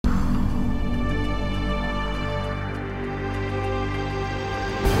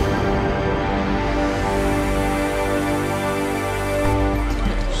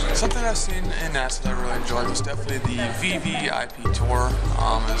NASA that I really enjoyed was definitely the VVIP tour.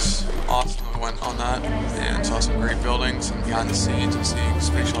 Is awesome. We went on that and saw some great buildings and behind the scenes and seeing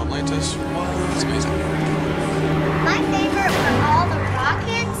Spatial Atlantis was amazing. My favorite were all the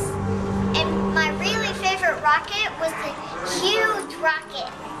rockets, and my really favorite rocket was the huge rocket.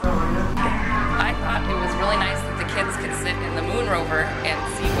 I thought it was really nice that the kids could sit in the moon rover and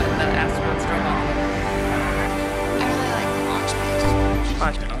see what the astronauts drove on. I really like the launch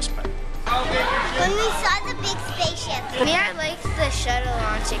pad. When we saw the big spaceship. Me, I liked the shuttle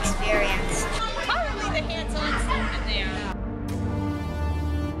launch experience. Probably the hands-on stuff in there.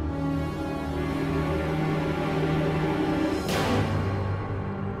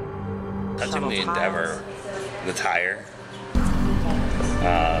 Touching the Endeavor, the tire.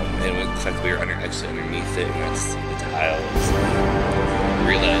 It looks like we were actually underneath it and got to see the tiles.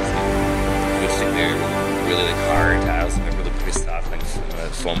 Realized it was sitting there really like hard tiles and really pretty soft, like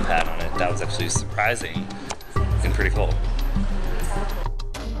foam pad on it. That was actually surprising and pretty cool.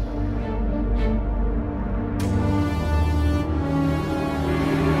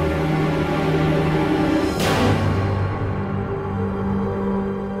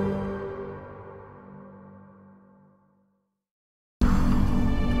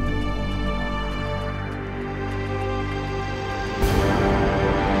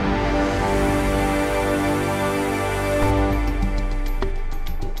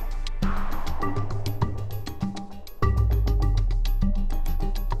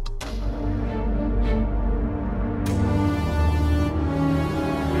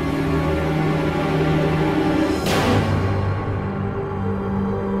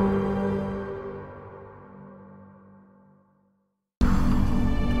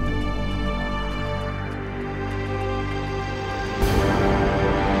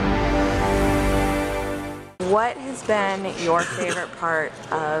 What has been your favorite part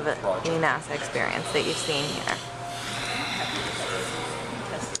of the NASA experience that you've seen here?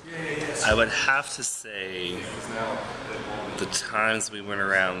 I would have to say the times we went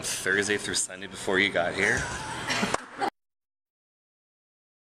around Thursday through Sunday before you got here. Do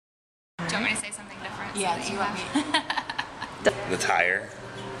you want me to say something different? Yeah, so you that want me? The tire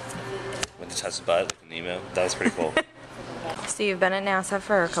with the touch butt like Nemo. That was pretty cool. So you've been at NASA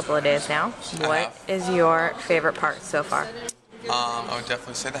for a couple of days now. What is your favorite part so far? I would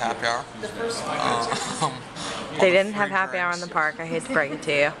definitely say the happy hour. They didn't have happy hour in the park. I hate to break it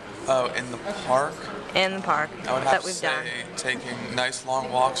to you. Oh, in the park? In the park I would have that to we've say done. taking nice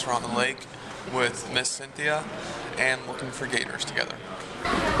long walks around the lake with Miss Cynthia and looking for gators together.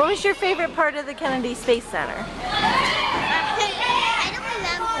 What was your favorite part of the Kennedy Space Center? I don't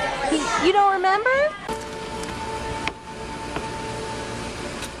remember. You don't remember?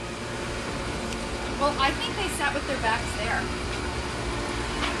 Well, I think they sat with their backs there.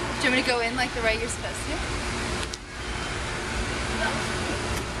 Do you want me to go in like the way you're supposed to?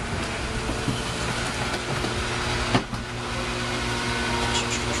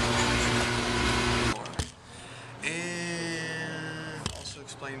 And also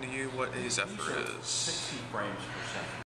explain to you what a Zephyr is. 60 frames per second.